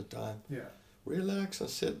happy all the time. Yeah. Relax and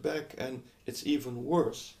sit back, and it's even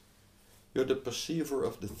worse. You're the perceiver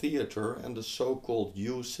of the theater and the so-called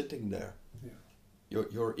you sitting there. Yeah.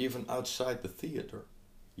 You're even outside the theater.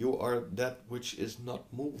 You are that which is not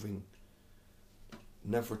moving,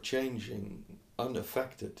 never changing,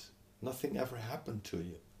 unaffected. Nothing ever happened to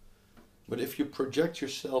you. But if you project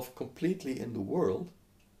yourself completely in the world,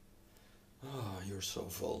 you're so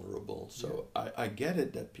vulnerable. So I get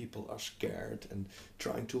it that people are scared and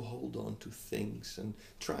trying to hold on to things and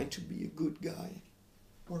trying to be a good guy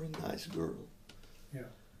or a nice girl. Yeah.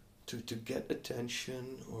 To get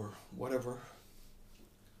attention or whatever.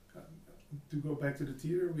 To go back to the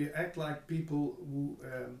theater, we act like people who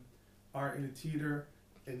are in a theater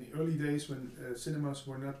in the early days when cinemas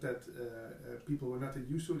were not that, people were not that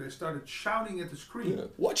used to it. They started shouting at the screen. Yeah.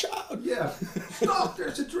 Watch out! Yeah, stop!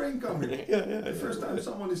 There's a train coming. The first time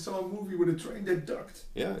someone saw a movie with a train, they ducked.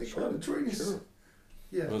 Yeah, they sure. The train is. Sure.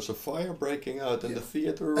 Yeah. There's a fire breaking out and the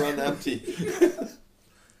theater ran empty.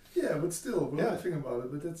 Yeah, but still, we're laughing about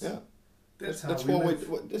it. But that's how we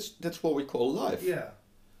live. That's what we call life. Yeah.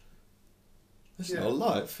 It's no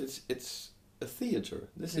life. It's a theater.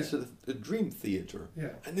 This is a dream theater. Yeah.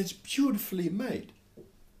 And it's beautifully made.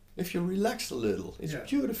 If you relax a little, it's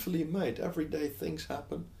beautifully made. Every day things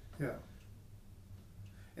happen. Yeah.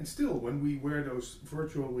 And still, when we wear those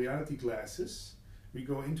virtual reality glasses, we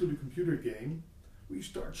go into the computer game, we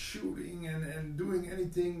start shooting and doing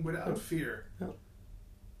anything without fear. Yeah.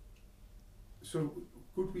 So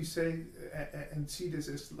could we say and see this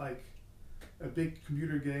as like a big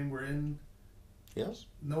computer game we're in? Yes.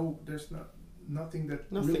 No, there's nothing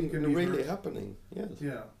nothing really can really happening. Yes.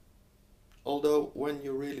 Yeah. Although when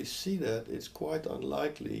you really see that, it's quite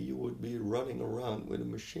unlikely you would be running around with a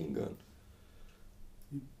machine gun.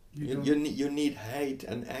 You need hate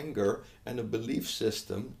and anger and a belief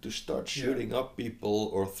system to start shooting up people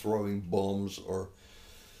or throwing bombs or.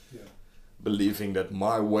 Yeah. believing that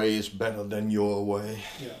my way is better than your way.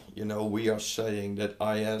 Yeah. You know, we are saying that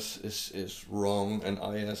IS is wrong, and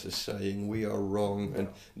IS is saying we are wrong, and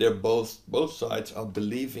they're both sides are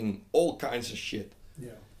believing all kinds of shit,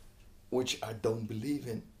 which I don't believe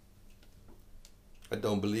in. I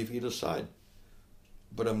don't believe either side,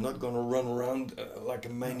 but I'm not gonna run around like a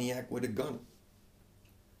maniac with a gun.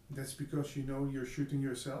 That's because you know you're shooting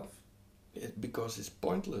yourself? Because it's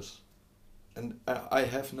pointless. And I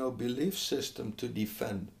have no belief system to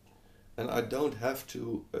defend. And I don't have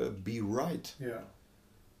to be right. Yeah.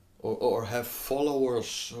 Or have followers,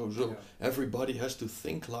 so everybody has to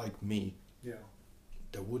think like me. Yeah.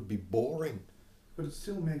 That would be boring. But it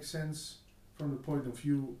still makes sense from the point of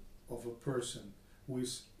view of a person who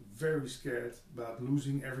is very scared about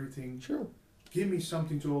losing everything. Sure. Give me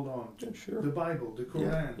something to hold on to. Yeah, sure. The Bible, the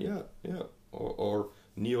Quran. Yeah. Or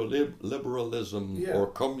neoliberalism or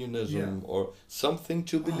communism or something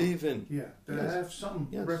to believe in. Yeah, that I have some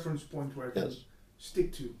reference point where I can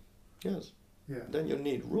stick to. Yes. Yeah. Then you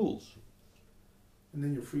need rules. And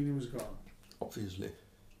then your freedom is gone. Obviously.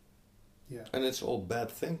 Yeah. And it's all bad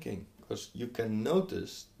thinking, because you can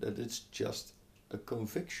notice that it's just a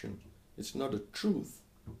conviction. It's not a truth.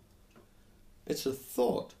 It's a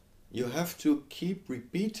thought. You have to keep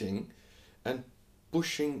repeating and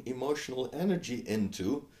pushing emotional energy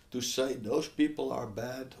into to say those people are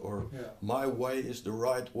bad, or my way is the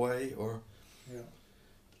right way, or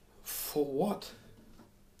for what?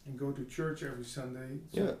 And go to church every Sunday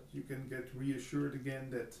so you can get reassured again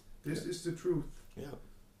that this is the truth.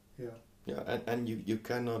 And you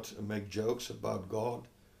cannot make jokes about God.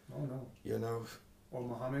 Oh no. You know. Or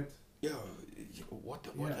Muhammad. What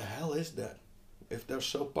the hell is that? If they're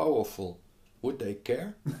so powerful, would they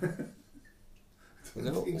care? You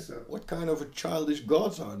know, so. What kind of a childish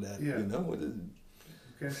gods are that? Yeah. You know, you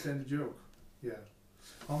can't stand a joke. Yeah.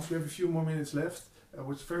 Hans, we have a few more minutes left. It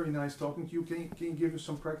was very nice talking to you. Can you give us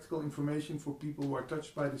some practical information for people who are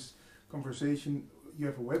touched by this conversation? You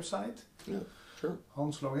have a website. Yeah, sure.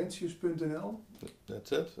 hanslaurentius.nl.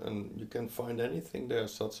 That's it, and you can find anything there: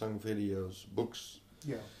 satsang videos, books.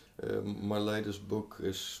 Yeah. My latest book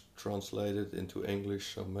is translated into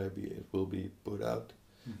English, so maybe it will be put out.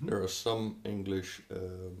 Mm-hmm. There are some English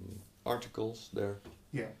articles there.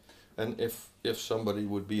 Yeah. And if somebody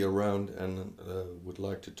would be around and would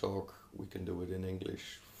like to talk, we can do it in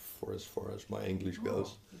English for as far as my English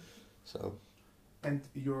goes. So. And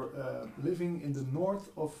you're living in the north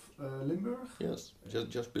of Limburg? Yes,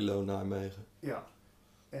 just below Nijmegen. Yeah.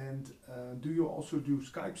 And do you also do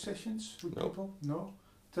Skype sessions with people? No.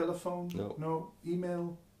 Telephone? No.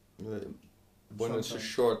 Email? When it's a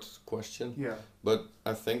short question. Yeah. But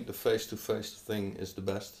I think the face-to-face thing is the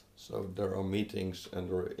best. So there are meetings and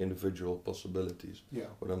there are individual possibilities. Yeah.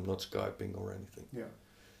 But I'm not Skyping or anything. Yeah.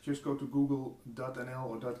 Just go to google.nl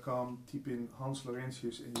or .com, type in Hans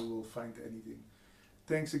Laurentius and you will find anything.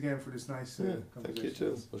 Thanks again for this nice conversation. Thank you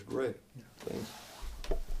too. It was great. Yeah. Thanks.